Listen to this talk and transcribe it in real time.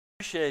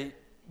appreciate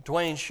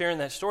Dwayne sharing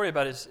that story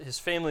about his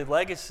family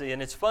legacy.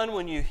 And it's fun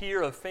when you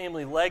hear of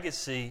family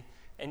legacy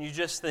and you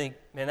just think,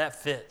 man, that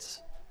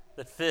fits.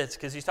 That fits.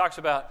 Because he talks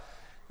about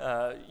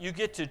you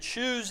get to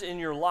choose in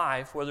your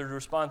life whether to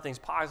respond to things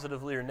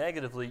positively or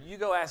negatively. You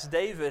go ask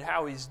David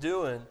how he's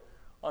doing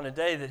on a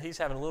day that he's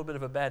having a little bit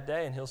of a bad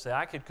day, and he'll say,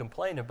 I could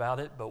complain about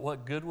it, but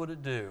what good would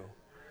it do?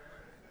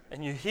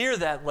 And you hear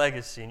that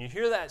legacy, and you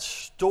hear that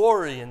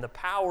story and the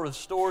power of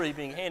story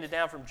being handed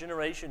down from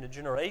generation to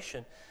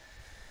generation.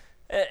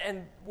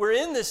 And we're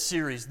in this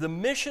series, The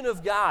Mission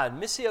of God.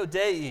 Missio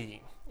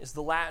Dei is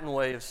the Latin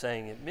way of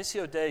saying it.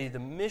 Missio Dei, the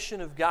mission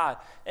of God.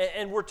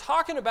 And we're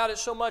talking about it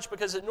so much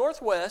because at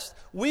Northwest,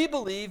 we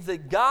believe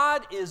that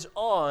God is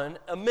on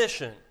a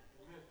mission.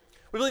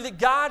 We believe that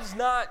God's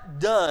not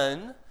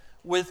done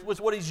with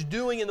what He's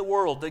doing in the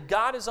world, that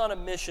God is on a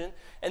mission,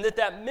 and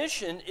that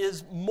mission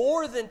is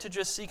more than to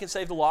just seek and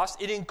save the lost.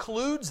 It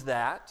includes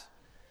that,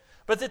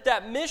 but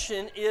that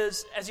mission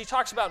is, as he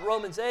talks about in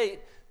Romans 8,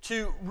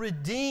 to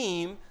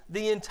redeem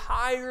the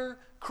entire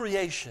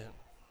creation.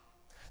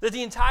 That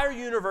the entire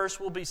universe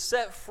will be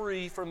set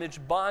free from its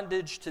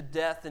bondage to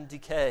death and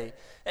decay.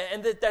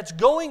 And that's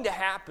going to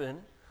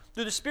happen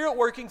through the Spirit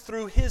working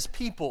through His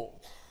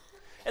people.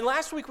 And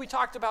last week we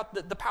talked about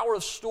the power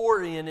of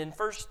story, and in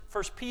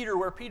First Peter,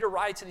 where Peter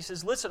writes, and he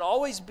says, listen,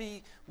 always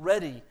be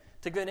ready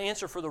to give an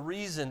answer for the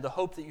reason, the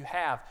hope that you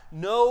have.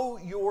 Know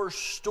your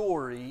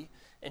story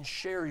and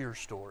share your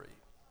story.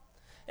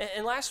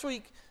 And last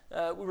week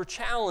we were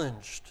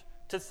challenged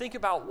to think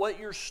about what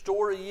your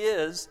story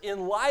is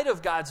in light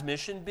of God's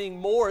mission being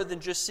more than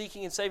just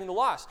seeking and saving the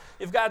lost.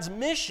 If God's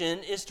mission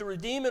is to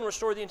redeem and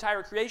restore the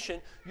entire creation,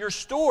 your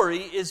story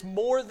is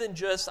more than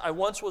just, I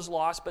once was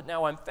lost, but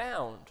now I'm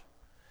found.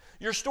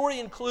 Your story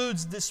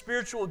includes the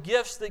spiritual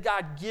gifts that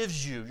God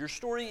gives you. Your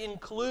story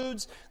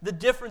includes the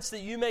difference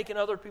that you make in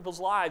other people's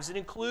lives. It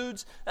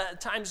includes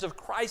times of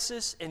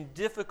crisis and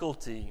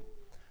difficulty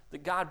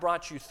that God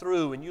brought you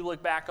through, and you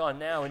look back on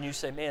now and you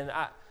say, man,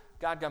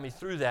 God got me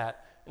through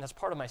that, and that's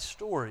part of my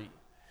story.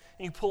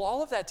 And you pull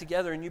all of that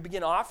together and you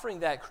begin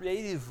offering that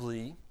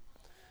creatively,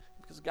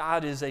 because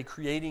God is a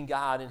creating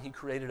God and He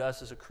created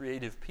us as a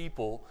creative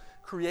people,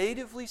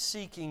 creatively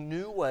seeking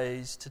new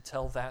ways to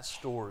tell that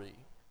story.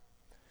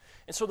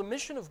 And so the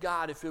mission of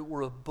God, if it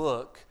were a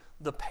book,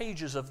 the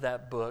pages of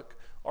that book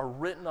are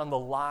written on the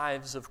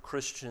lives of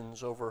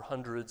Christians over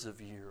hundreds of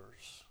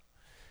years.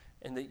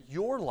 And that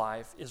your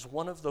life is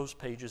one of those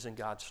pages in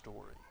God's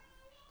story.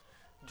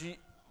 Do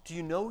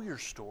you know your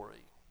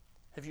story?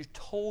 Have you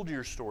told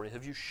your story?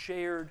 Have you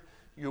shared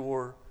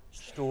your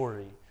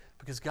story?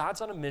 Because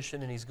God's on a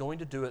mission and He's going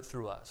to do it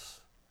through us.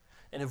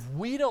 And if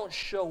we don't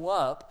show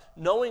up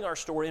knowing our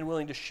story and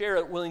willing to share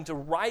it, willing to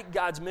write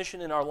God's mission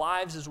in our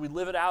lives as we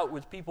live it out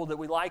with people that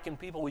we like and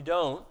people we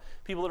don't,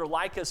 people that are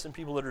like us and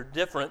people that are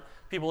different,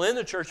 people in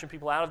the church and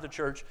people out of the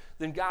church,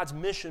 then God's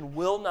mission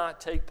will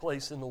not take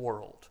place in the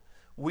world.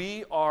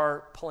 We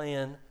are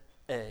plan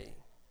A.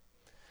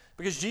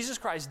 Because Jesus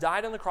Christ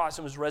died on the cross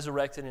and was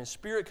resurrected, and His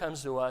Spirit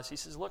comes to us. He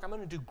says, look, I'm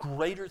going to do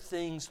greater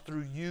things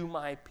through you,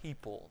 my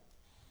people.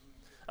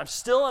 I'm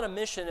still on a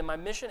mission, and my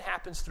mission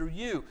happens through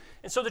you.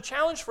 And so the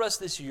challenge for us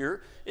this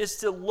year is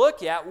to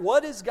look at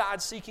what is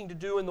God seeking to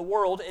do in the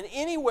world, and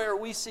anywhere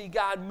we see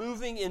God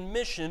moving in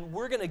mission,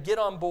 we're going to get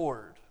on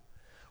board.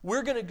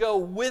 We're going to go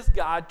with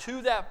God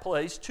to that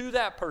place, to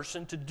that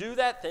person, to do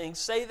that thing,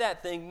 say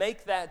that thing,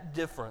 make that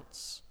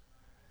difference.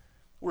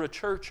 We're a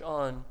church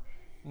on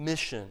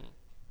mission.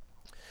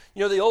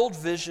 You know, the old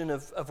vision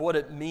of what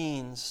it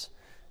means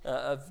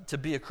to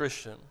be a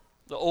Christian,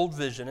 the old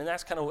vision, and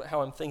that's kind of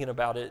how I'm thinking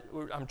about it.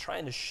 I'm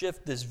trying to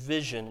shift this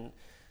vision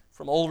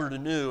from older to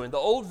new. And the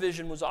old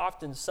vision was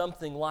often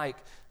something like,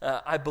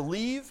 I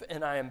believe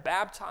and I am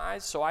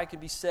baptized so I can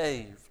be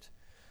saved.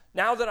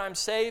 Now that I'm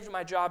saved,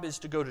 my job is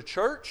to go to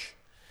church.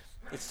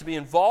 It's to be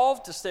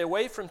involved, to stay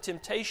away from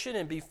temptation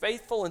and be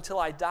faithful until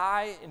I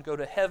die and go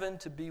to heaven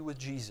to be with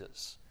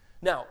Jesus.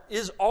 Now,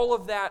 is all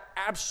of that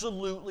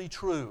absolutely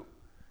true?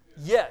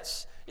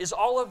 Yes. Is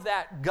all of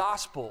that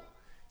gospel?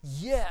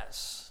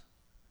 Yes.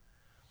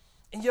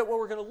 And yet what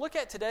we're going to look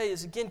at today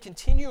is, again,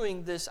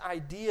 continuing this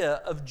idea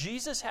of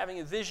Jesus having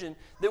a vision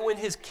that when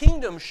His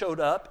kingdom showed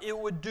up, it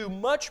would do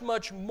much,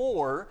 much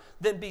more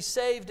than be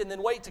saved and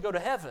then wait to go to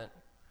heaven.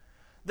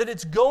 That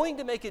it's going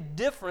to make a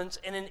difference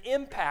and an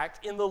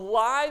impact in the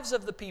lives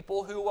of the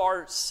people who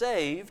are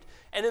saved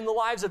and in the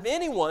lives of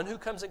anyone who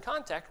comes in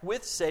contact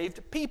with saved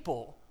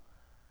people.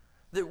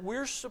 That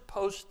we're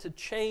supposed to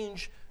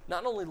change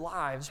not only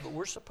lives, but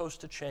we're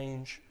supposed to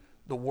change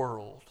the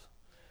world.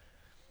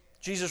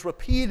 Jesus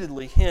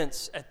repeatedly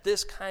hints at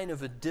this kind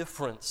of a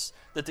difference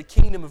that the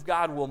kingdom of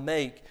God will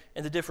make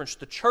and the difference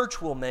the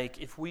church will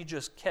make if we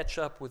just catch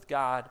up with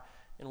God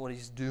and what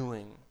He's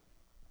doing.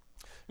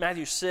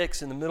 Matthew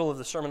 6, in the middle of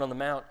the Sermon on the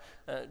Mount,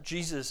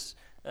 Jesus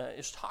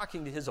is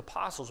talking to His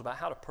apostles about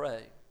how to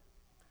pray.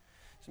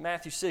 So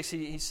Matthew 6,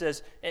 he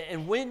says,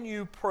 and when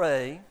you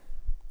pray,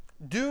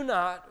 do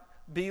not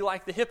be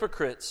like the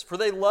hypocrites, for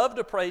they love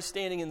to pray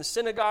standing in the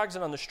synagogues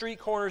and on the street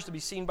corners to be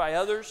seen by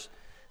others.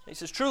 He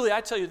says, truly,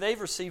 I tell you, they've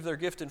received their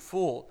gift in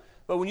full.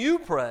 But when you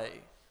pray,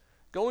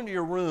 go into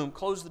your room,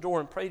 close the door,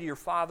 and pray to your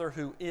Father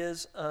who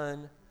is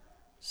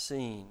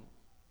unseen.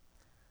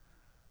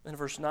 Then in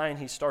verse 9,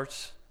 he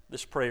starts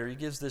this prayer. He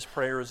gives this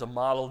prayer as a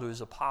model to his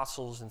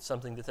apostles and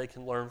something that they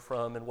can learn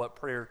from and what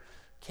prayer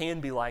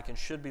can be like and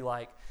should be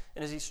like.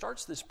 And as he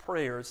starts this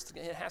prayer,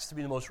 it has to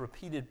be the most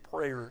repeated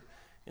prayer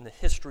in the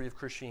history of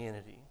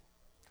Christianity.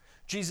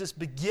 Jesus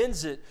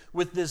begins it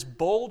with this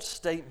bold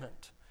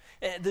statement,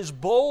 this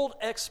bold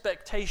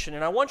expectation.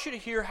 And I want you to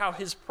hear how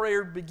his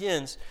prayer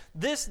begins.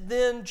 This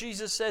then,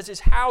 Jesus says, is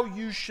how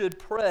you should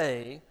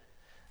pray.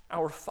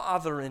 Our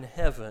Father in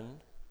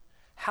heaven,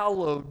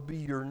 hallowed be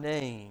your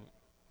name.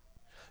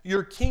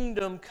 Your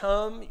kingdom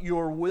come,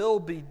 your will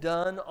be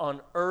done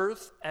on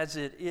earth as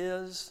it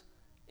is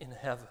in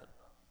heaven.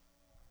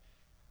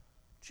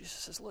 Jesus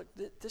says, look,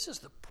 this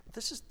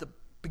is the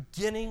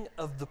beginning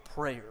of the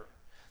prayer.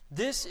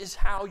 This is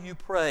how you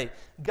pray.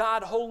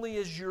 God, holy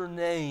is your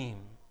name,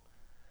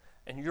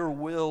 and your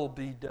will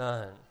be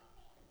done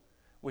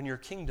when your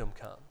kingdom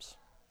comes.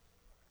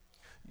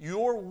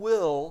 Your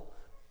will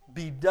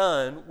be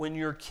done when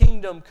your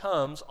kingdom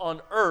comes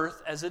on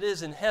earth as it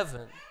is in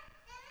heaven.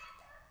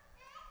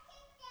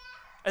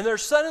 And there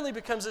suddenly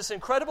becomes this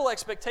incredible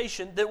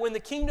expectation that when the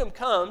kingdom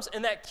comes,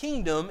 and that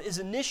kingdom is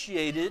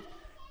initiated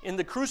in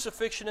the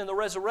crucifixion and the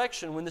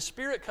resurrection, when the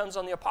Spirit comes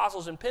on the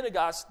apostles in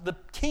Pentecost, the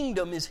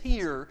kingdom is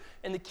here,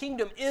 and the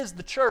kingdom is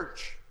the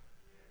church.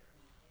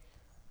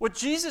 What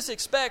Jesus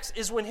expects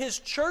is when his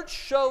church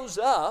shows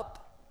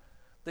up,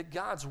 that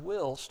God's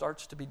will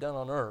starts to be done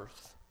on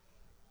earth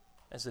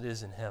as it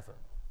is in heaven.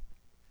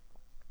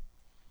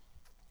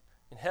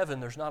 In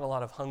heaven, there's not a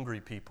lot of hungry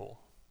people,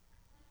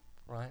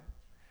 right?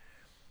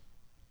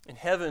 In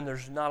heaven,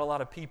 there's not a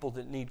lot of people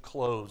that need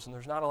clothes, and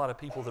there's not a lot of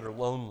people that are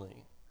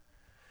lonely.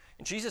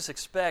 And Jesus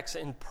expects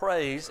and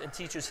prays and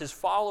teaches his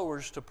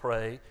followers to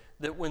pray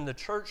that when the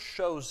church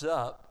shows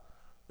up,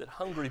 that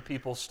hungry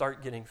people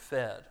start getting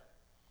fed,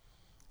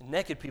 and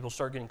naked people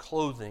start getting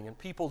clothing, and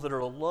people that are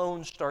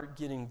alone start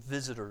getting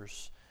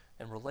visitors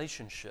and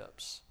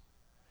relationships.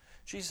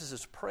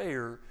 Jesus'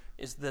 prayer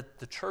is that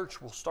the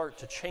church will start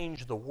to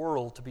change the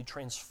world to be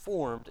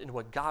transformed into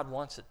what God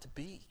wants it to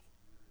be.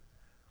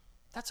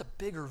 That's a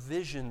bigger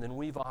vision than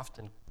we've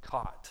often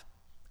caught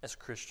as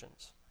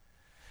Christians.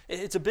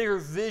 It's a bigger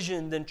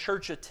vision than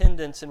church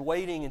attendance and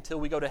waiting until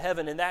we go to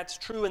heaven, and that's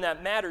true and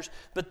that matters.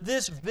 But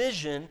this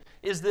vision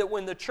is that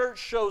when the church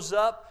shows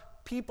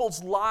up,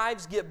 people's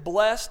lives get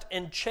blessed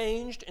and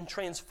changed and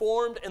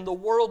transformed, and the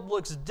world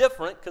looks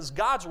different because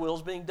God's will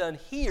is being done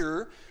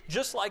here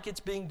just like it's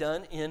being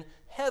done in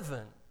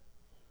heaven.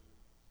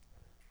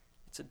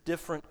 It's a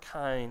different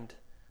kind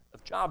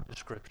of job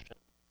description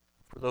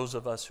for those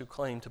of us who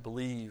claim to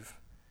believe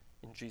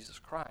in Jesus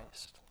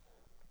Christ.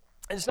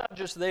 And it's not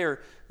just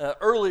there.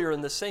 Earlier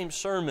in the same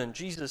sermon,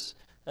 Jesus,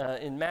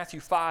 in Matthew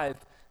 5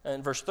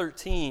 and verse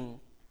 13,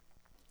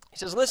 he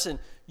says, listen,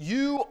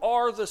 you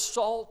are the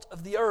salt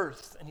of the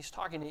earth. And he's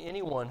talking to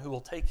anyone who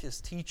will take his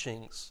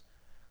teachings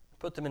and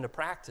put them into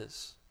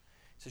practice.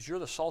 He says, you're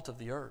the salt of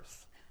the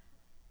earth.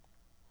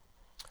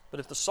 But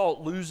if the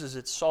salt loses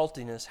its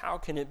saltiness, how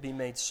can it be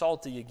made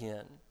salty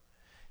again?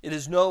 It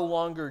is no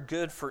longer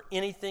good for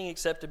anything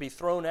except to be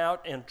thrown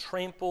out and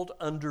trampled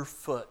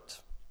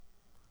underfoot.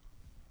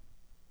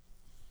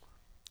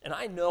 And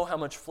I know how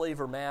much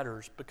flavor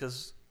matters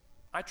because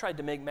I tried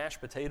to make mashed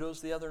potatoes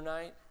the other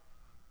night,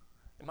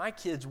 and my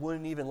kids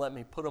wouldn't even let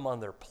me put them on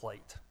their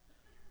plate.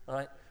 All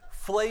right?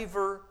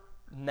 Flavor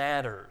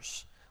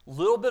matters. A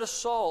little bit of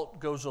salt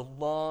goes a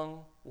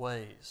long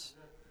ways.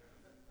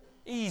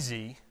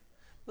 Easy.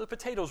 The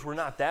potatoes were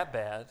not that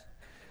bad.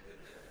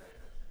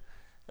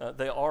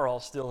 They are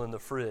all still in the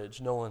fridge.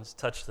 No one's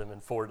touched them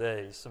in 4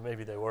 days, so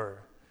maybe they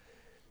were.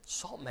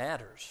 Salt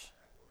matters.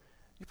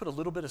 You put a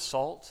little bit of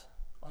salt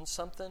on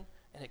something,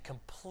 and it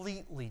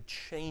completely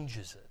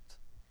changes it.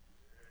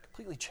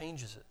 Completely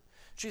changes it.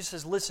 Jesus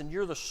says, listen,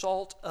 you're the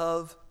salt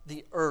of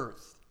the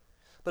earth.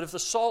 But if the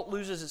salt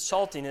loses its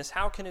saltiness,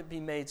 how can it be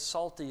made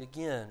salty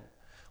again?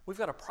 We've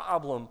got a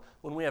problem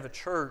when we have a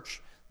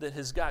church that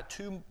has got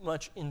too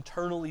much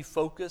internally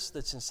focused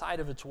that's inside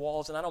of its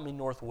walls, and I don't mean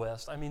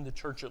Northwest, I mean the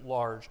church at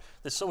large,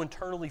 that's so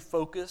internally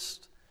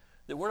focused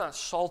that we're not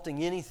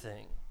salting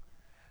anything.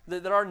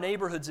 That our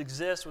neighborhoods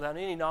exist without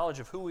any knowledge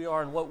of who we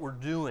are and what we're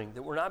doing.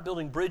 That we're not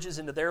building bridges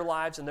into their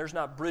lives and there's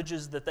not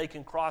bridges that they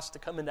can cross to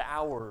come into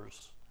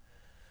ours.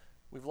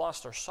 We've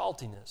lost our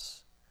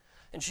saltiness.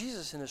 And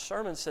Jesus in his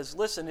sermon says,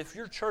 listen, if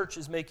your church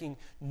is making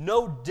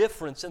no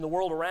difference in the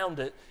world around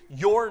it,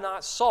 you're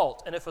not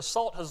salt. And if a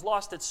salt has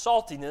lost its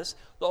saltiness,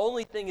 the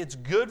only thing it's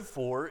good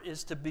for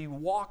is to be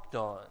walked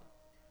on.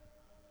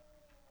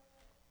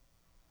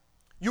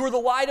 You are the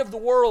light of the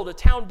world. A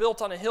town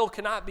built on a hill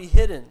cannot be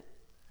hidden.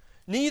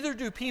 Neither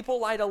do people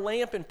light a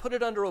lamp and put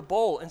it under a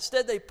bowl.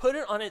 Instead, they put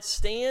it on its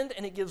stand,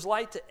 and it gives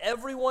light to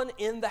everyone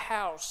in the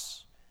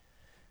house.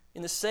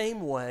 In the same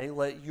way,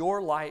 let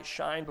your light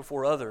shine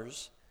before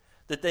others,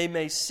 that they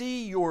may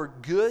see your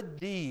good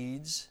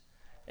deeds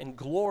and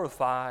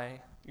glorify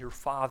your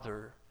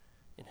Father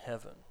in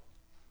heaven.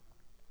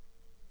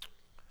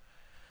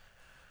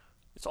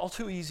 It's all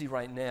too easy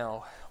right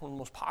now. One of the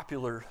most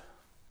popular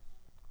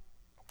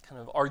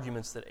kind of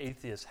arguments that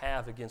atheists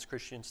have against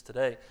Christians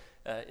today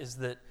is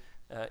that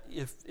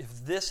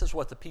if this is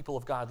what the people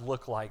of God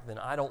look like, then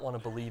I don't want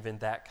to believe in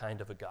that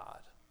kind of a God.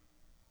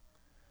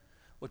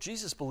 What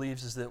Jesus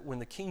believes is that when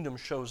the kingdom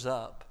shows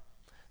up,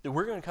 that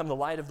we're going to become the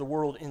light of the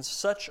world in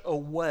such a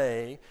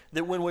way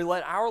that when we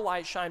let our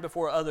light shine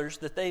before others,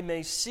 that they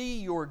may see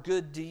your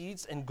good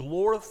deeds and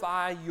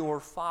glorify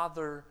your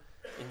Father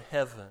in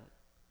heaven.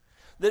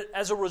 That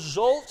as a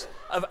result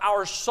of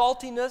our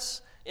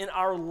saltiness and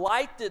our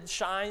light that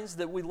shines,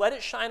 that we let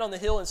it shine on the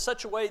hill in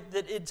such a way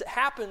that it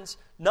happens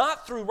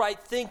not through right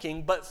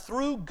thinking, but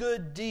through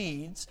good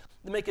deeds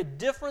that make a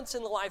difference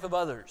in the life of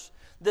others.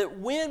 That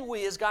when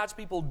we as God's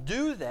people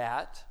do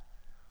that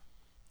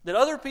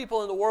other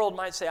people in the world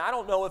might say, I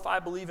don't know if I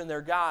believe in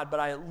their God, but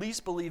I at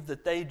least believe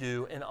that they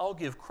do, and I'll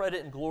give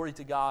credit and glory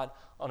to God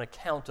on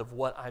account of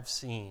what I've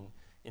seen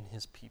in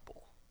His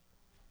people.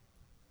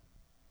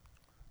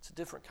 It's a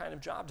different kind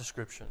of job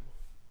description.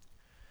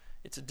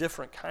 It's a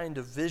different kind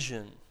of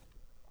vision.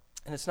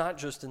 And it's not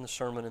just in the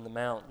Sermon on the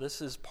Mount.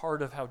 This is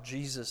part of how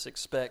Jesus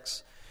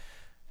expects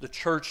the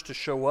church to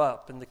show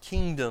up and the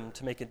kingdom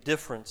to make a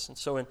difference. And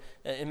so in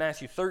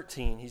Matthew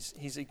 13,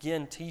 he's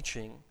again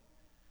teaching.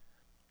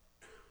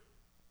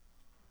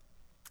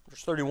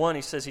 Verse 31,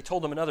 he says, he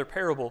told them another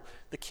parable.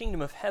 The kingdom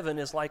of heaven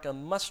is like a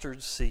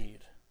mustard seed,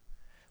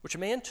 which a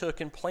man took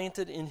and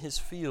planted in his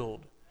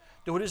field.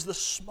 Though it is the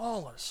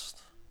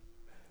smallest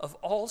of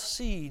all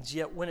seeds,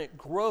 yet when it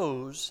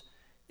grows,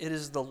 it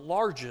is the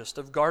largest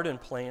of garden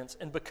plants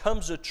and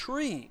becomes a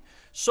tree,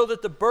 so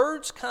that the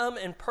birds come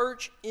and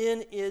perch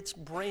in its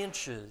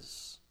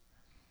branches.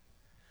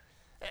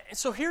 And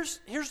so here's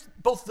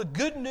both the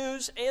good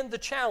news and the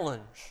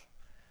challenge.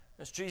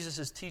 As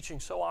Jesus' teaching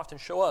so often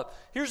show up.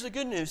 Here's the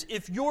good news.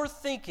 If you're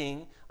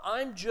thinking,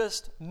 I'm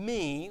just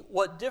me,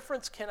 what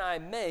difference can I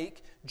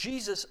make?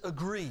 Jesus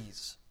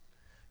agrees.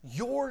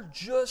 You're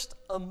just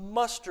a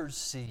mustard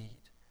seed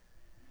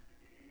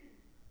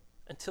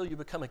until you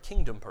become a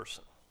kingdom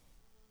person.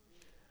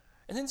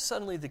 And then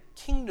suddenly the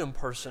kingdom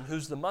person,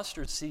 who's the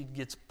mustard seed,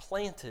 gets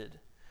planted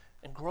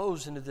and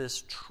grows into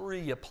this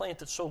tree, a plant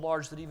that's so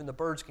large that even the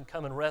birds can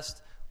come and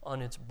rest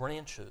on its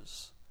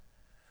branches.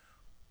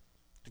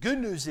 The good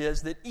news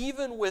is that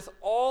even with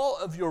all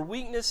of your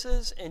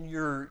weaknesses and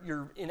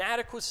your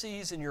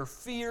inadequacies and your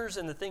fears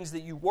and the things that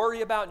you worry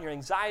about and your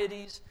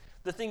anxieties,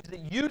 the things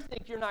that you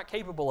think you're not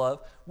capable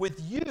of, with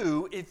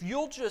you, if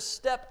you'll just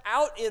step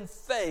out in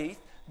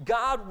faith,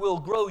 God will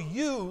grow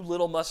you,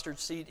 little mustard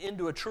seed,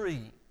 into a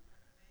tree.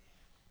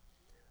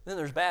 Then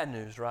there's bad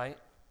news, right?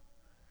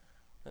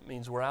 That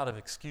means we're out of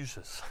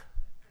excuses.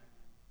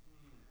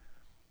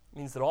 It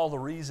means that all the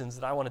reasons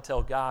that I want to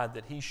tell God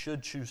that He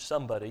should choose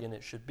somebody and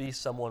it should be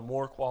someone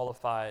more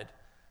qualified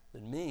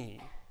than me,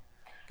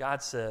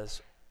 God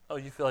says, oh,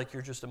 you feel like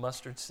you're just a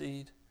mustard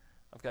seed?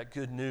 I've got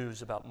good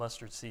news about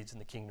mustard seeds in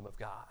the kingdom of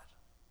God.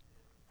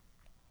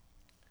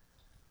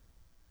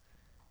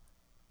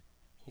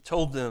 He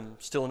told them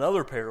still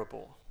another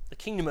parable. The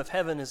kingdom of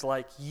heaven is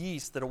like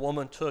yeast that a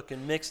woman took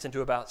and mixed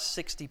into about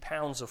 60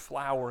 pounds of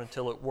flour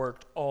until it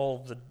worked all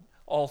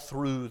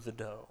through the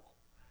dough.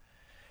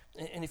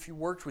 And if you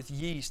worked with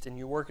yeast and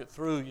you work it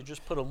through, you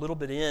just put a little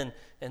bit in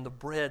and the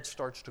bread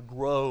starts to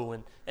grow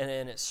and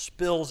it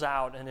spills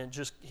out and it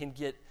just can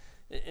get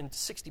in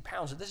 60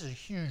 pounds. This is a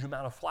huge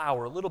amount of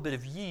flour, a little bit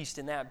of yeast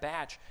in that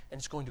batch, and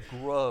it's going to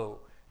grow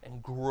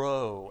and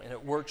grow, and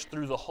it works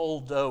through the whole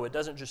dough. It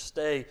doesn't just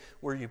stay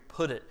where you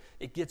put it.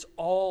 It gets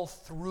all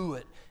through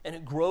it, and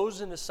it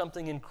grows into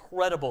something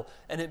incredible,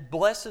 and it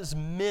blesses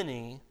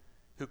many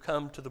who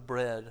come to the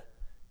bread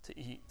to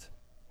eat.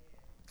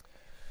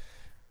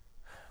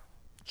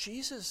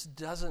 Jesus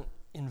doesn't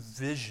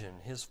envision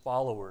His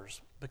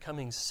followers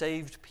becoming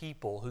saved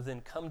people who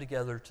then come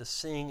together to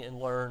sing and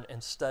learn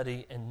and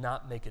study and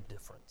not make a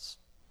difference.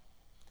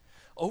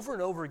 Over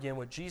and over again,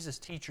 what Jesus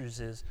teaches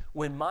is,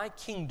 when my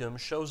kingdom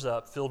shows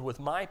up, filled with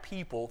my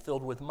people,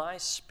 filled with my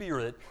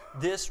spirit,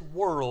 this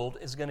world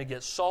is going to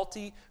get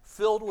salty,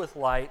 filled with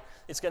light.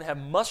 It's going to have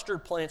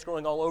mustard plants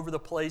growing all over the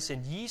place,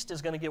 and yeast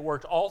is going to get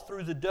worked all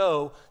through the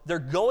dough. They're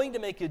going to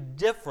make a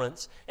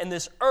difference, and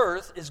this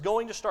earth is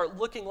going to start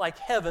looking like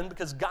heaven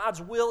because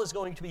God's will is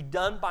going to be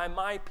done by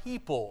my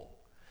people.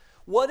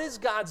 What is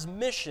God's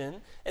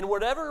mission? And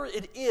whatever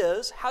it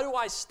is, how do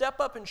I step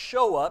up and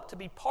show up to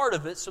be part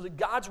of it so that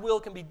God's will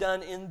can be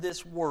done in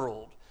this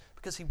world?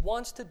 Because He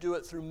wants to do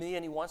it through me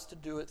and He wants to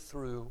do it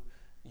through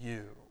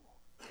you.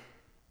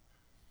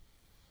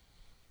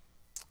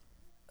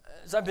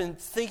 As I've been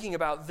thinking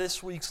about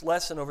this week's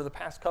lesson over the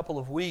past couple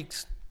of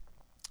weeks,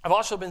 I've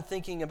also been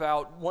thinking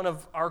about one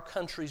of our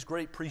country's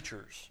great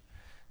preachers.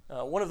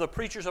 One of the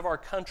preachers of our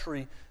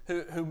country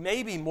who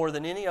maybe more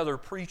than any other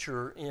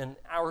preacher in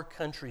our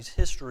country's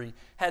history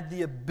had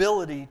the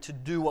ability to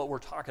do what we're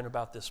talking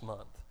about this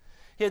month.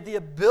 He had the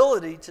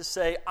ability to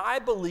say, I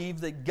believe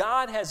that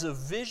God has a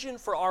vision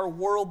for our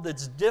world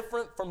that's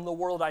different from the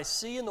world I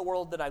see and the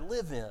world that I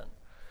live in.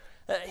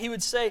 He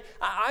would say,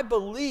 I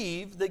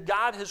believe that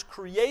God has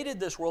created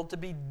this world to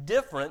be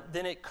different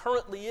than it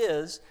currently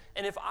is,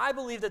 and if I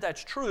believe that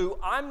that's true,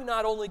 I'm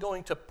not only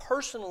going to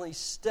personally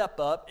step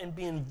up and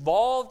be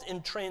involved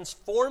in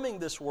transforming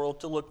this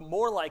world to look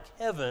more like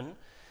heaven,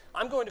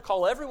 I'm going to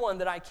call everyone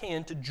that I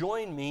can to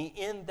join me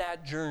in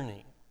that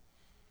journey.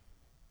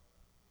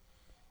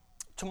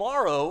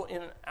 Tomorrow,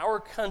 in our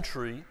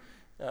country,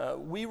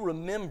 we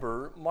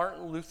remember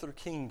Martin Luther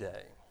King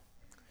Day.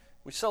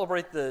 We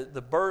celebrate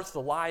the birth,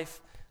 the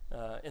life,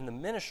 and the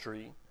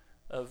ministry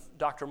of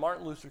Dr.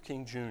 Martin Luther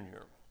King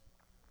Jr.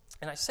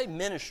 And I say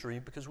ministry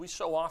because we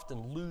so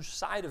often lose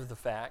sight of the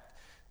fact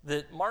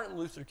that Martin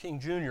Luther King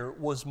Jr.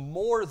 was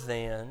more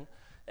than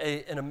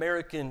an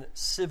American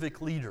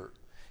civic leader.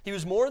 He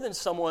was more than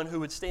someone who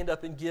would stand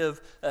up and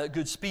give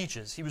good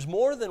speeches. He was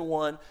more than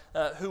one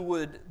who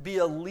would be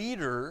a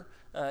leader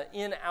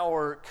in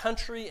our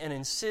country and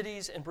in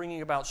cities and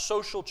bringing about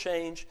social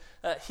change.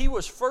 He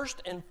was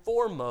first and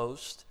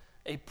foremost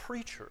a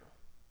preacher.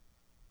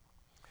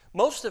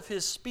 Most of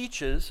his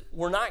speeches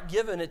were not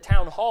given at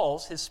town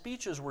halls. His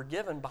speeches were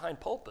given behind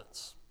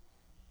pulpits.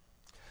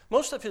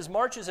 Most of his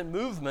marches and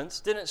movements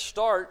didn't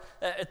start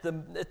at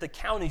the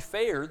county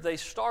fair. They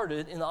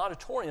started in the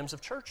auditoriums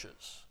of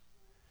churches.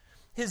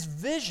 His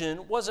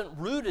vision wasn't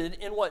rooted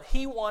in what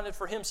he wanted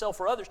for himself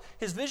or others.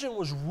 His vision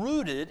was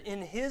rooted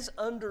in his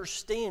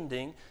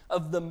understanding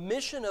of the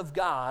mission of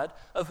God,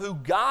 of who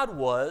God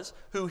was,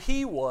 who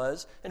he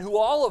was, and who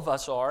all of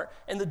us are,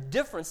 and the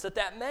difference that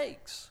that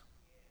makes.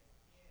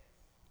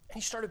 And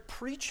he started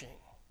preaching,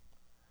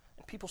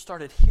 and people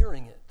started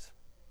hearing it.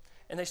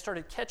 And they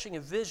started catching a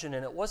vision,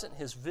 and it wasn't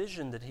his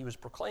vision that he was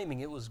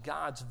proclaiming, it was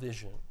God's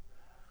vision.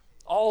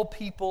 All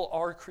people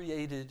are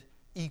created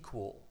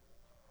equal.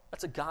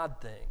 That's a God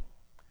thing.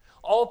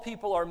 All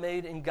people are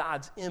made in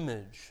God's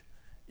image.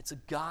 It's a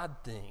God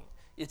thing.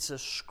 It's a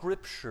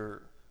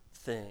Scripture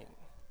thing.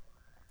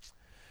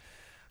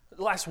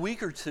 The last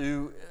week or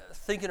two,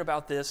 thinking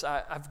about this,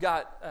 I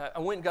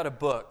went and got a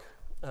book.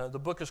 The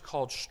book is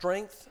called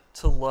Strength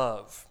to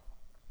Love.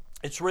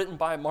 It's written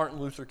by Martin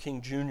Luther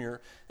King Jr.,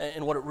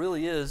 and what it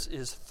really is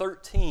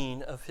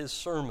 13 of his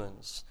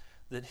sermons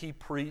that he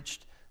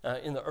preached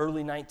in the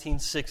early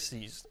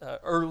 1960s,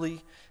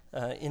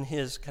 in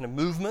his kind of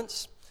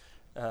movements,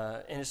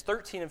 and it's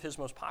 13 of his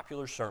most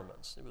popular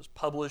sermons. It was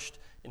published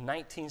in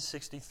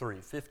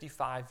 1963,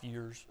 55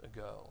 years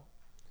ago.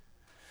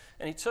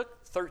 And he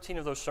took 13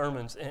 of those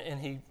sermons and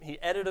he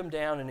edited them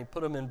down and he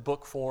put them in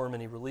book form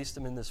and he released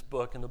them in this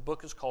book. And the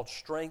book is called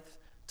Strength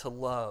to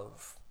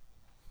Love.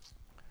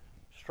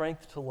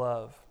 Strength to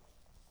Love.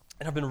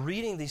 And I've been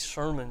reading these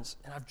sermons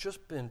and I've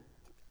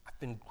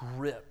been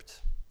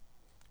gripped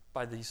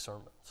by these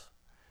sermons.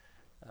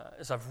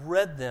 As I've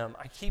read them,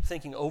 I keep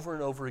thinking over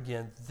and over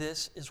again,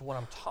 this is what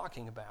I'm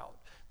talking about.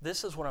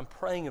 This is what I'm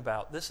praying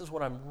about. This is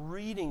what I'm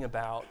reading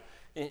about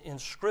in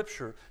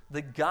Scripture.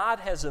 That God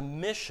has a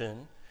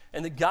mission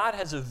and that God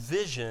has a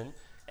vision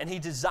and He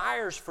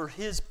desires for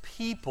His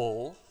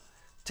people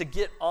to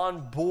get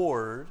on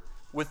board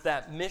with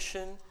that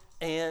mission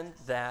and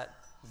that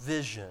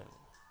vision.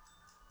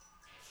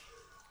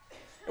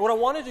 And what I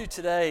want to do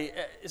today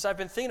is I've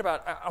been thinking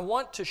about, I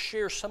want to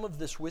share some of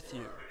this with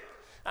you.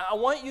 I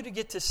want you to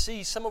get to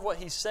see some of what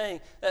he's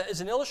saying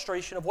as an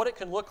illustration of what it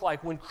can look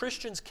like when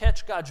Christians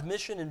catch God's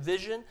mission and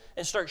vision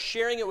and start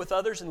sharing it with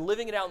others and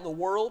living it out in the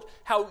world,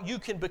 how you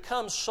can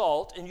become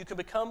salt and you can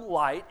become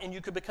light and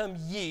you can become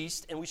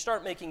yeast, and we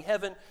start making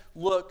heaven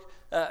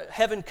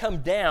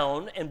come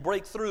down and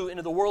break through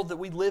into the world that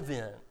we live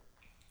in.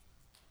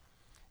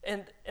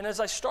 And as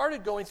I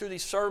started going through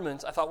these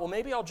sermons, I thought, well,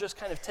 maybe I'll just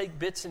kind of take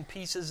bits and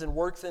pieces and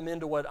work them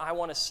into what I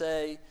want to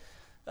say.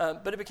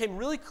 But it became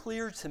really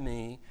clear to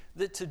me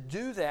that to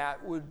do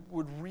that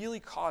would really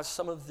cause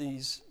some of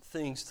these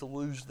things to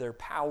lose their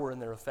power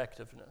and their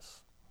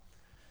effectiveness.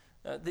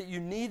 That you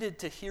needed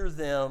to hear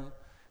them,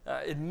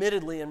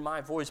 admittedly in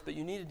my voice, but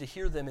you needed to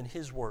hear them in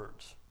His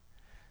words.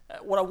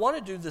 What I want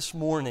to do this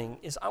morning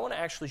is I want to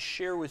actually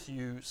share with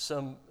you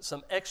some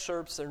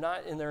excerpts. They're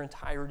not in their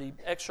entirety.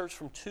 Excerpts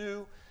from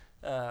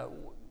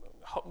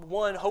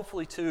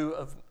hopefully two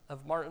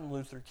of Martin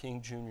Luther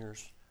King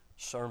Jr.'s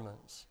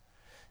sermons.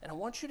 And I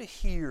want you to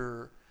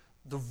hear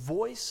the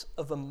voice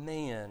of a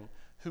man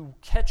who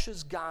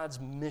catches God's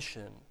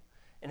mission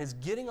and is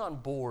getting on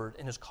board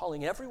and is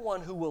calling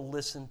everyone who will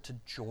listen to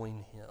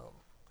join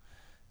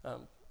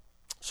him.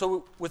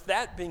 So with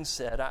that being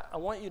said, I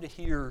want you to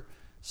hear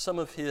some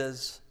of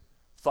his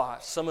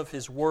thoughts, some of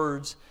his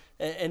words,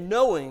 and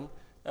knowing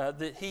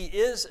that he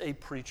is a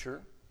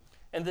preacher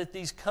and that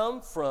these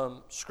come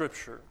from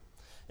Scripture.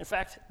 In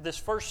fact, this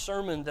first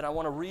sermon that I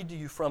want to read to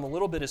you from a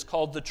little bit is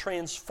called The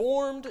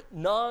Transformed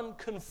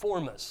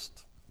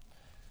Nonconformist.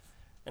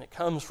 And it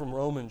comes from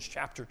Romans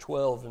chapter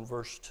 12 and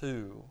verse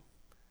 2.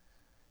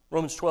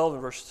 Romans 12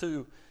 and verse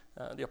 2,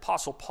 the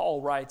Apostle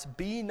Paul writes,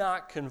 "Be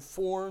not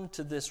conformed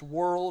to this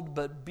world,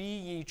 but be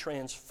ye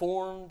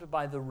transformed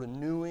by the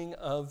renewing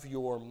of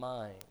your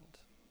mind."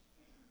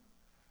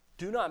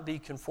 Do not be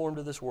conformed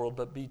to this world,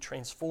 but be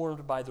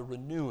transformed by the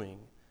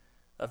renewing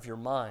of your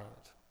mind.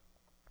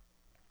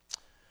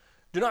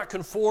 Do not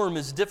conform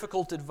is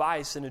difficult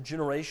advice in a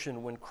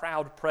generation when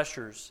crowd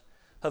pressures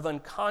have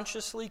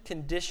unconsciously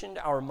conditioned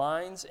our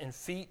minds and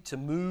feet to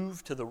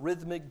move to the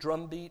rhythmic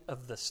drumbeat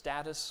of the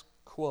status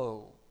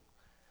quo.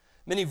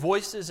 Many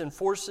voices and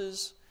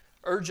forces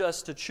urge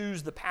us to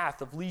choose the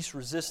path of least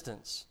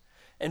resistance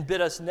and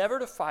bid us never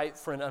to fight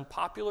for an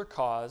unpopular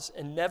cause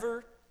and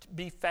never to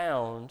be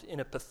found in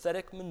a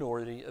pathetic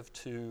minority of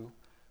 2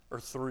 or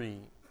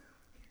 3.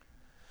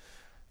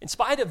 In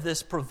spite of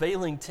this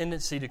prevailing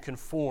tendency to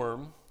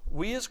conform,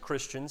 we as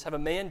Christians have a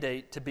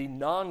mandate to be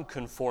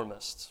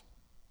nonconformists.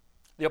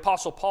 The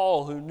Apostle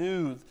Paul, who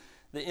knew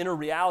the inner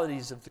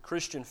realities of the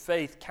Christian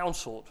faith,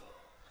 counseled,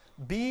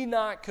 "Be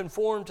not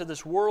conformed to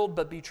this world,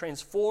 but be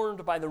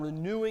transformed by the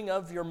renewing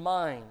of your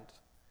mind."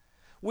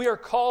 We are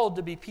called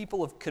to be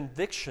people of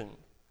conviction,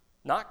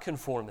 not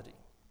conformity,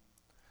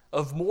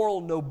 of moral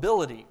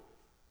nobility,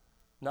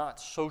 not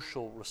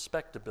social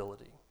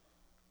respectability.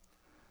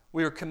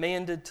 We are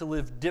commanded to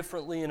live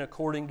differently and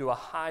according to a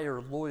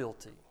higher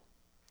loyalty.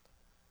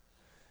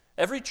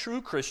 Every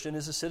true Christian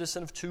is a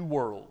citizen of 2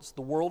 worlds,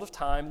 the world of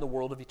time and the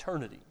world of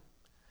eternity.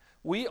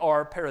 We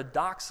are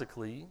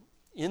paradoxically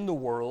in the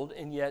world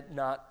and yet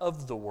not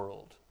of the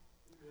world.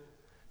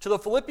 To the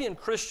Philippian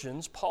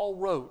Christians, Paul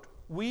wrote,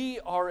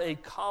 "We are a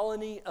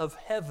colony of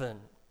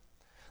heaven."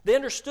 They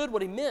understood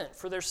what he meant,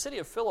 for their city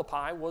of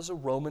Philippi was a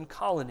Roman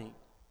colony.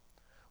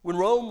 When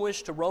Rome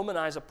wished to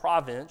Romanize a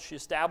province, she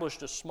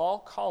established a small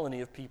colony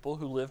of people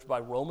who lived by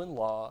Roman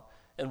law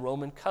and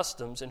Roman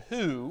customs and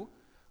who,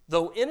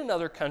 though in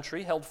another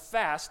country, held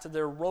fast to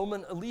their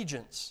Roman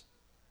allegiance.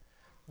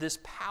 This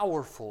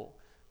powerful,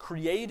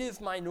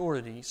 creative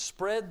minority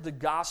spread the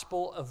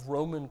gospel of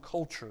Roman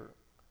culture.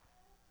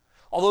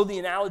 Although the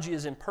analogy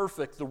is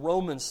imperfect, the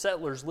Roman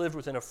settlers lived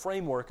within a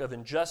framework of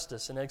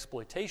injustice and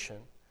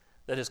exploitation,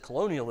 that is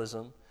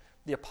colonialism.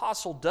 The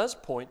apostle does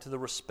point to the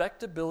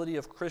respectability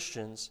of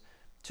Christians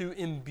to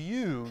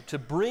imbue, to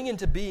bring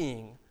into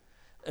being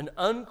an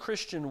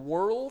unchristian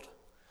world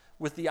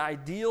with the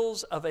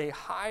ideals of a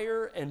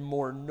higher and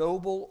more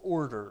noble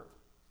order.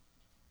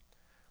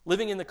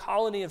 Living in the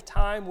colony of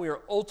time, we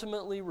are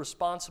ultimately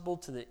responsible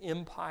to the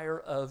empire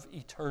of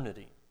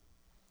eternity.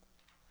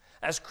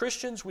 As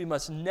Christians, we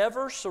must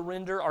never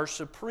surrender our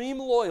supreme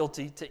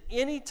loyalty to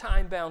any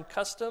time-bound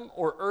custom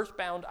or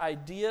earth-bound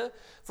idea,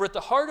 for at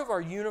the heart of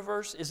our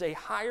universe is a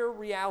higher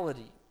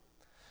reality,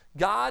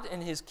 God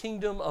and His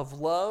kingdom of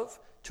love,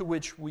 to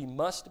which we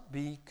must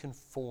be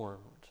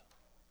conformed.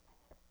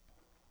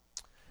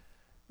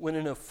 When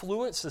an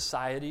affluent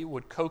society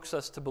would coax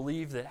us to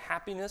believe that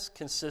happiness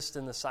consists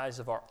in the size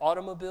of our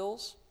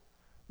automobiles,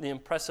 the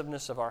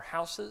impressiveness of our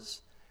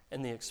houses,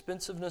 and the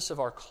expensiveness of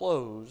our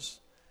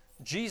clothes,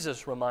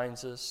 Jesus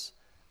reminds us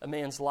a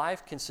man's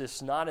life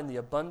consists not in the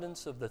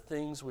abundance of the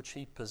things which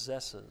he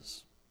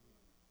possesses.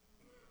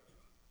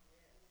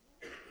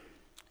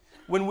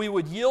 When we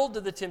would yield to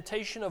the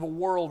temptation of a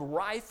world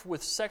rife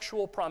with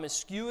sexual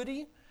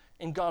promiscuity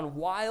and gone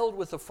wild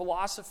with a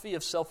philosophy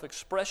of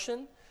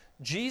self-expression,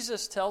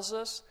 Jesus tells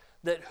us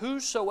that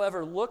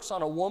whosoever looks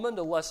on a woman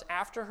to lust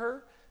after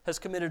her has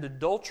committed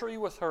adultery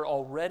with her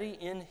already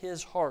in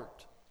his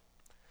heart.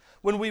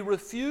 When we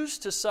refuse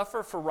to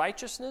suffer for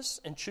righteousness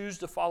and choose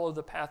to follow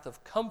the path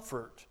of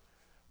comfort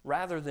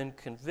rather than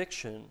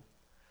conviction,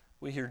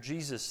 we hear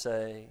Jesus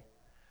say,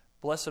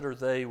 "Blessed are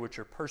they which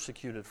are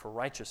persecuted for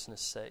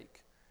righteousness'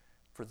 sake,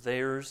 for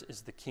theirs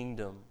is the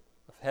kingdom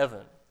of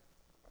heaven."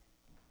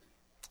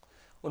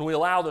 When we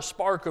allow the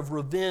spark of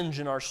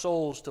revenge in our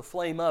souls to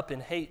flame up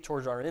in hate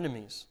towards our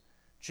enemies,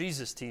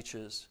 Jesus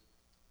teaches,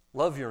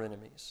 "Love your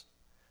enemies,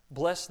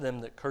 bless them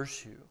that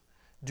curse you,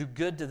 do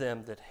good to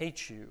them that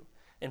hate you,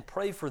 and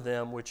pray for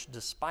them which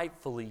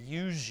despitefully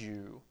use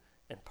you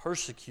and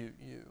persecute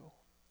you."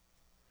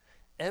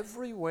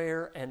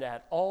 Everywhere and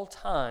at all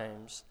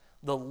times,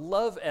 the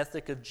love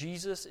ethic of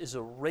Jesus is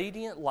a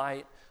radiant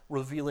light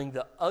revealing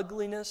the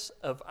ugliness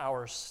of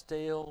our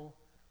stale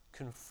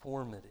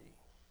conformity.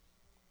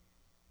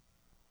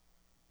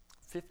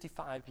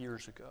 55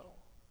 years ago.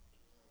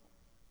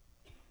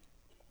 He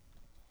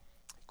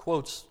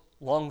quotes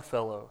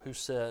Longfellow, who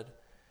said,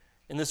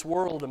 "In this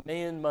world, a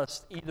man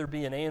must either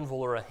be an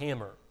anvil or a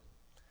hammer,"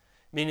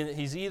 meaning that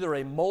he's either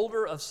a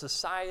molder of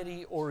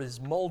society or is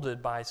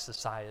molded by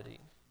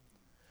society.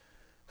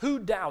 Who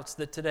doubts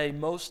that today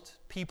most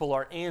people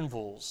are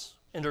anvils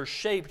and are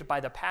shaped by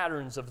the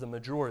patterns of the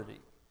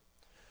majority?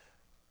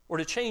 Or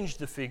to change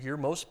the figure,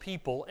 most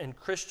people, and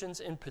Christians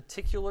in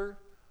particular,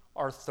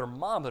 are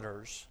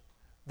thermometers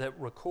that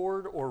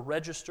record or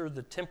register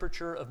the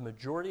temperature of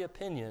majority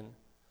opinion,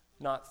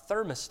 not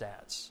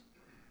thermostats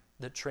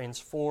that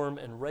transform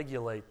and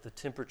regulate the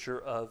temperature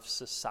of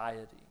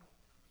society.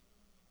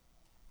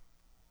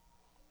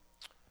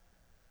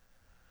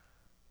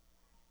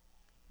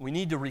 We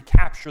need to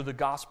recapture the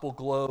gospel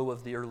glow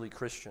of the early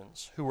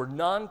Christians, who were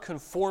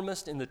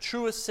nonconformist in the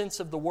truest sense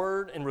of the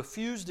word and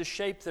refused to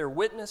shape their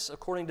witness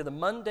according to the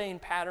mundane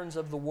patterns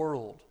of the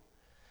world.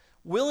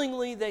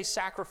 Willingly they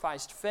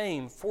sacrificed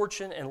fame,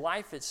 fortune, and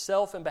life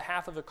itself in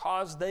behalf of a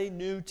cause they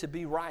knew to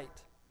be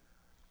right.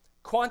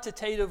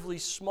 Quantitatively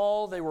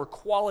small, they were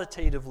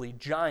qualitatively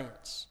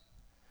giants.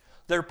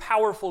 Their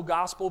powerful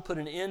gospel put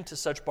an end to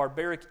such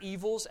barbaric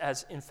evils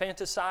as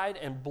infanticide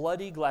and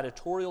bloody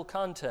gladiatorial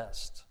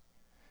contest.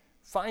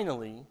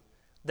 Finally,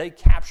 they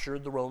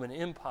captured the Roman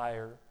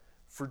Empire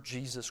for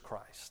Jesus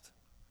Christ.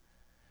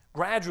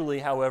 Gradually,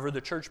 however,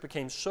 the church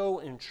became so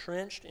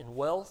entrenched in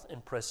wealth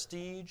and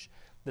prestige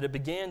that it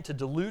began to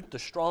dilute the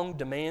strong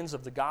demands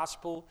of the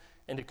gospel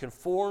and to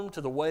conform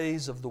to the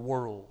ways of the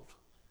world.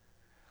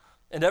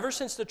 And ever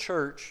since the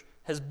church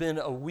has been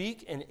a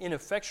weak and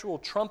ineffectual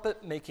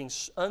trumpet making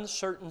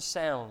uncertain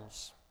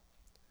sounds,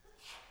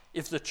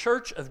 if the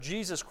church of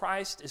Jesus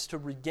Christ is to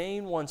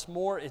regain once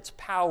more its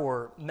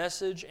power,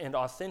 message, and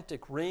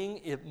authentic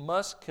ring, it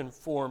must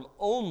conform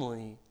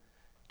only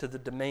to the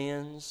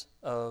demands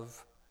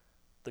of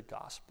the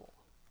gospel.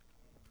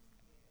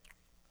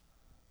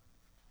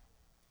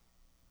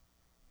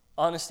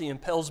 Honesty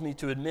impels me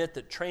to admit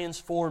that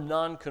transformed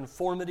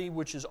nonconformity,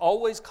 which is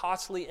always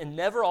costly and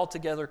never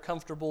altogether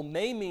comfortable,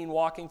 may mean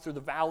walking through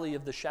the valley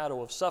of the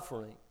shadow of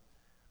suffering,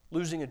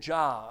 losing a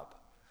job,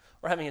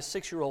 or having a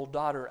 6-year-old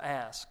daughter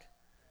ask,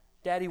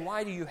 "Daddy,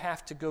 why do you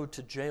have to go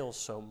to jail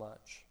so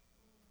much?"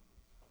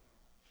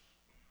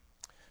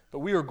 But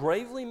we are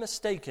gravely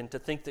mistaken to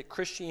think that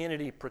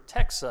Christianity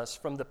protects us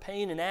from the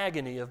pain and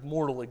agony of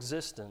mortal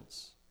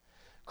existence.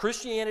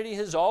 Christianity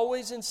has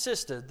always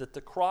insisted that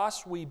the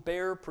cross we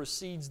bear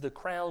precedes the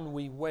crown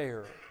we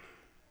wear.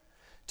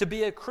 To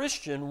be a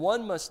Christian,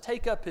 one must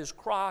take up his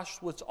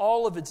cross with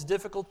all of its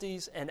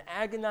difficulties and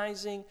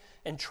agonizing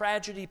and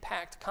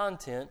tragedy-packed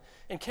content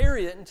and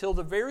carry it until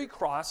the very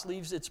cross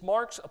leaves its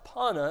marks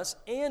upon us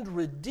and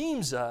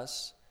redeems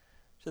us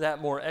to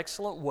that more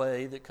excellent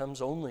way that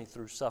comes only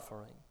through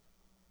suffering.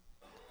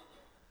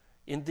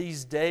 In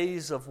these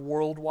days of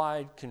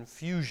worldwide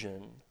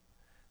confusion,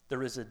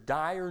 there is a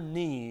dire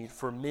need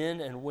for men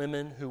and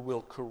women who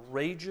will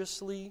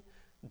courageously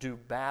do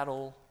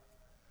battle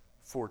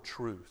for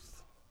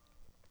truth.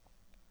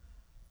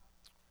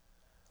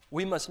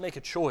 We must make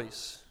a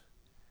choice.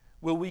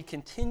 Will we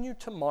continue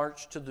to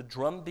march to the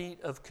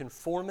drumbeat of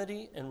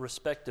conformity and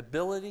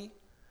respectability,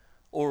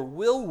 or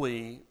will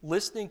we,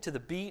 listening to the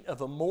beat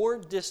of a more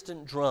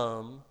distant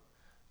drum,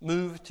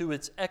 move to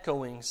its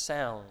echoing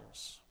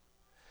sounds?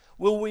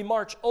 Will we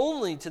march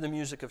only to the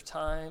music of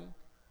time,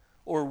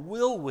 or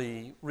will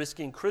we,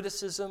 risking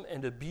criticism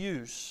and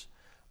abuse,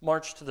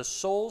 march to the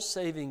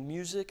soul-saving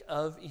music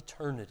of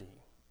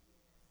eternity?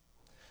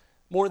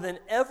 More than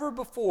ever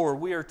before,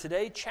 we are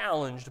today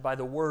challenged by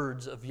the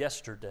words of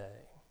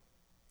yesterday.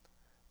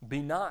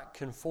 Be not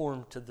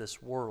conformed to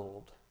this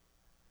world,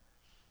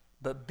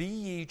 but be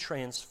ye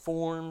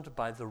transformed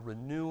by the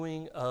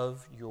renewing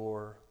of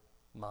your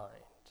mind.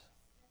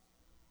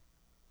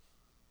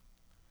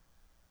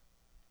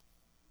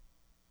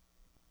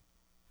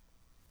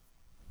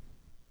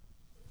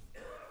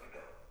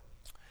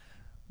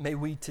 May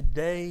we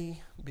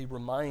today be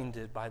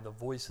reminded by the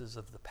voices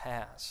of the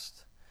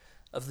past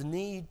of the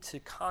need to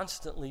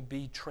constantly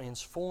be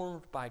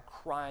transformed by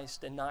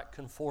Christ and not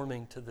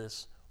conforming to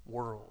this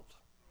world.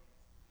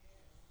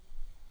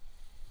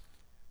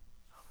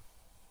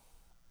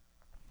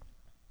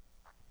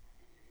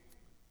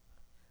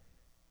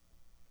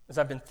 As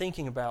I've been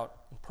thinking about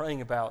and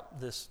praying about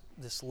this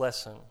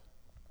lesson,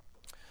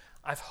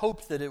 I've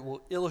hoped that it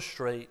will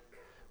illustrate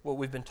what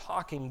we've been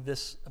talking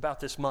about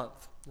this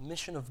month, the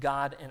mission of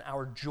God and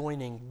our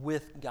joining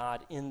with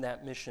God in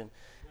that mission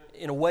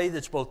in a way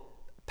that's both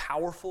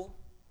powerful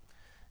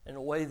and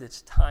a way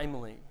that's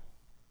timely.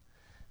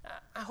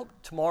 I hope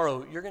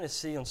tomorrow you're going to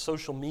see on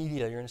social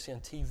media, you're going to see on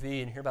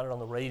TV and hear about it on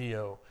the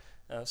radio.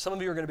 Some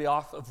of you are going to be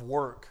off of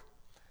work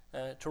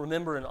to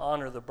remember and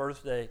honor the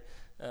birthday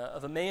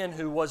of a man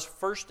who was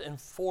first and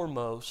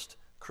foremost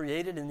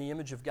created in the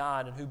image of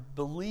God and who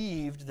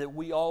believed that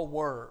we all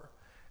were.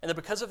 And that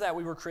because of that,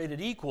 we were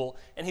created equal.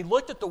 And he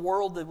looked at the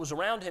world that was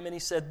around him and he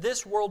said,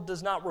 this world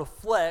does not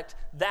reflect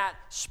that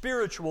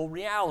spiritual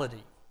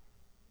reality.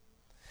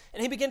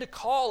 And he began to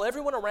call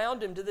everyone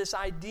around him to this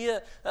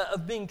idea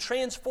of being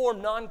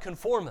transformed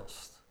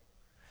nonconformists.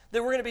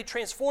 That we're going to be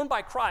transformed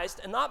by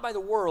Christ and not by the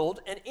world.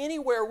 And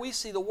anywhere we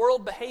see the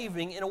world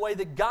behaving in a way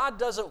that God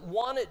doesn't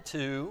want it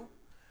to,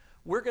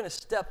 we're going to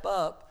step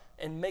up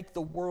and make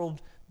the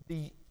world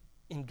be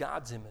in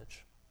God's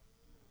image.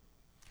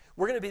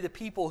 We're going to be the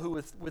people who,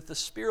 with the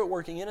Spirit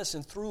working in us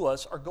and through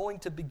us, are going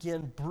to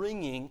begin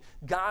bringing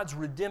God's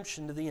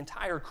redemption to the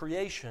entire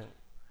creation.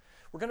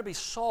 We're going to be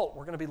salt.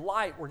 We're going to be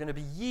light. We're going to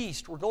be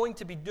yeast. We're going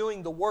to be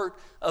doing the work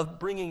of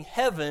bringing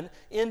heaven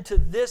into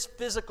this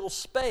physical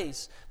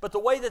space. But the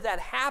way that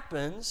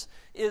happens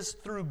is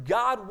through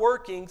God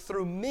working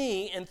through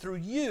me and through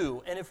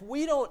you. And if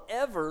we don't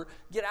ever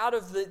get out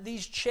of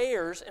these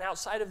chairs and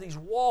outside of these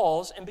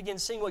walls and begin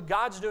seeing what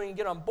God's doing and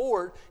get on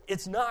board,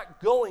 it's not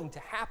going to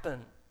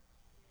happen.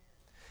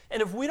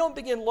 And if we don't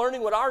begin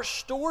learning what our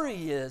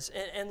story is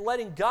and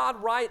letting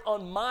God write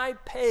on my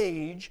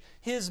page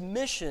His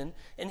mission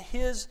and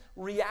His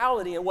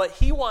reality and what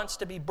He wants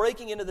to be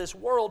breaking into this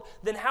world,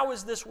 then how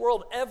is this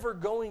world ever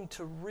going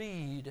to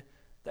read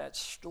that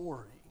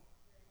story?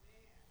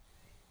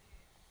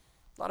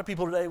 A lot of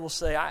people today will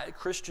say,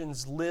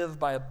 Christians live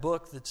by a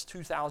book that's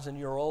 2,000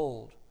 years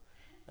old.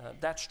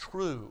 That's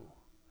true.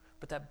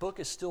 But that book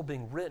is still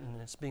being written,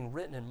 and it's being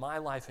written in my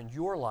life and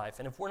your life.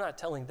 And if we're not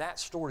telling that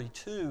story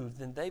too,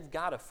 then they've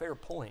got a fair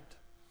point.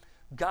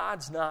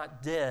 God's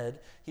not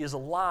dead. He is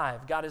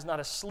alive. God is not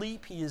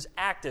asleep. He is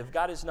active.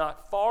 God is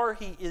not far.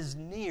 He is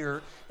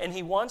near, and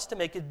He wants to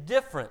make a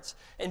difference.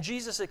 And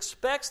Jesus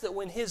expects that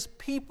when His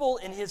people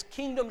in His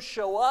kingdom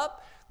show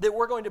up, that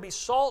we're going to be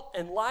salt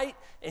and light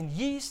and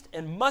yeast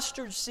and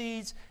mustard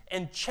seeds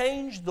and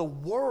change the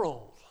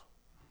world.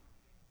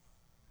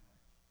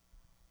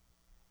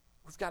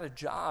 We've got a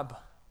job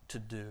to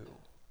do.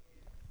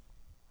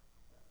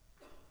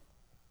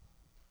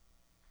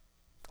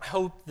 I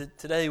hope that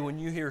today when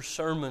you hear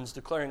sermons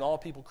declaring all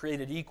people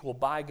created equal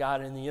by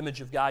God and in the image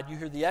of God, you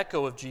hear the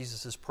echo of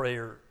Jesus'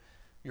 prayer,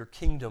 your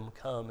kingdom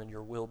come and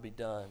your will be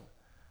done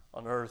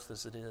on earth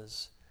as it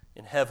is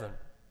in heaven.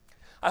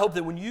 I hope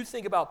that when you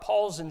think about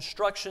Paul's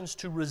instructions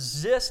to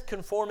resist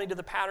conforming to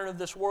the pattern of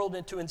this world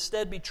and to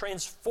instead be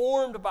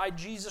transformed by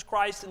Jesus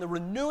Christ in the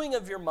renewing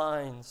of your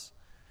minds,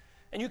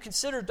 and you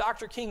consider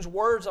Dr. King's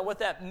words on what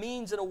that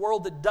means in a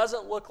world that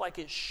doesn't look like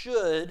it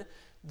should,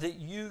 that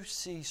you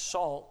see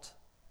salt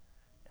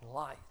and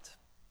light.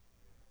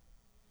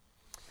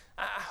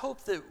 I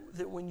hope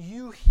that when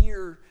you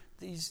hear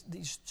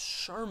these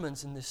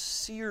sermons in this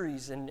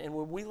series and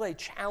when we lay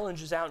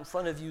challenges out in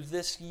front of you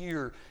this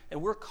year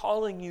and we're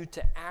calling you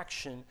to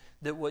action,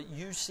 that what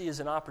you see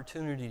is an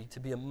opportunity to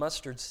be a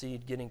mustard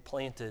seed getting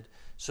planted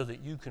so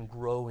that you can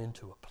grow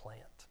into a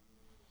plant.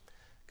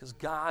 Because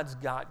God's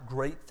got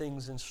great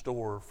things in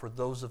store for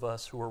those of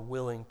us who are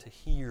willing to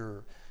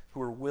hear,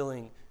 who are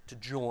willing to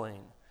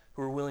join,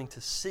 who are willing to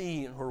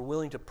see, and who are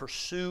willing to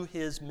pursue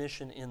His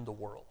mission in the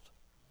world.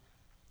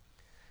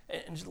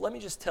 And let me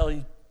just tell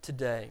you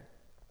today,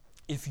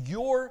 if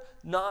you're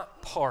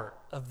not part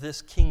of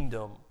this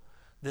kingdom,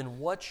 then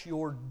what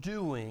you're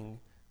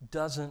doing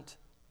doesn't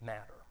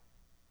matter.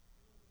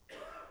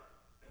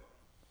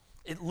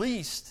 At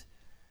least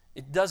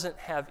it doesn't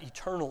have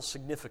eternal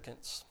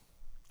significance.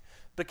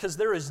 Because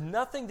there is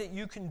nothing that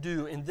you can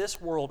do in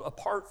this world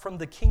apart from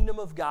the kingdom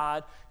of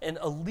God and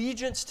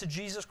allegiance to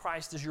Jesus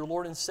Christ as your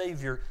Lord and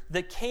Savior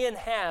that can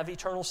have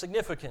eternal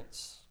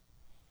significance.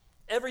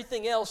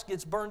 Everything else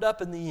gets burned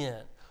up in the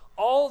end.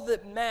 All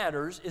that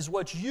matters is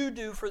what you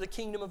do for the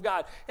kingdom of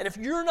God. And if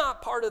you're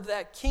not part of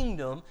that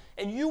kingdom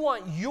and you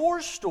want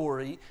your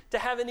story to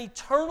have an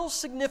eternal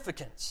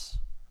significance,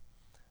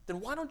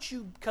 then why don't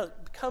you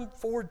come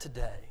forward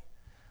today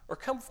or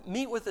come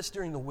meet with us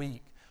during the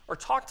week? Or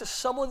talk to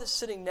someone that's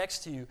sitting next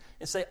to you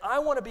and say, I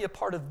want to be a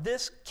part of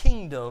this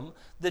kingdom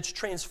that's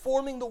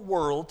transforming the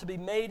world to be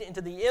made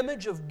into the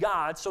image of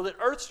God so that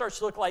earth starts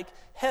to look like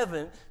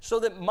heaven, so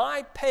that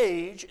my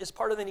page is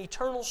part of an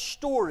eternal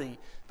story.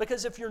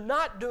 Because if you're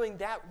not doing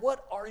that,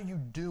 what are you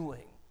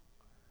doing?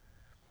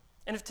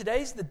 And if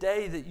today's the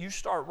day that you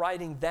start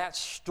writing that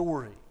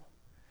story,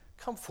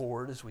 come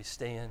forward as we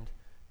stand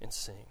and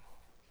sing.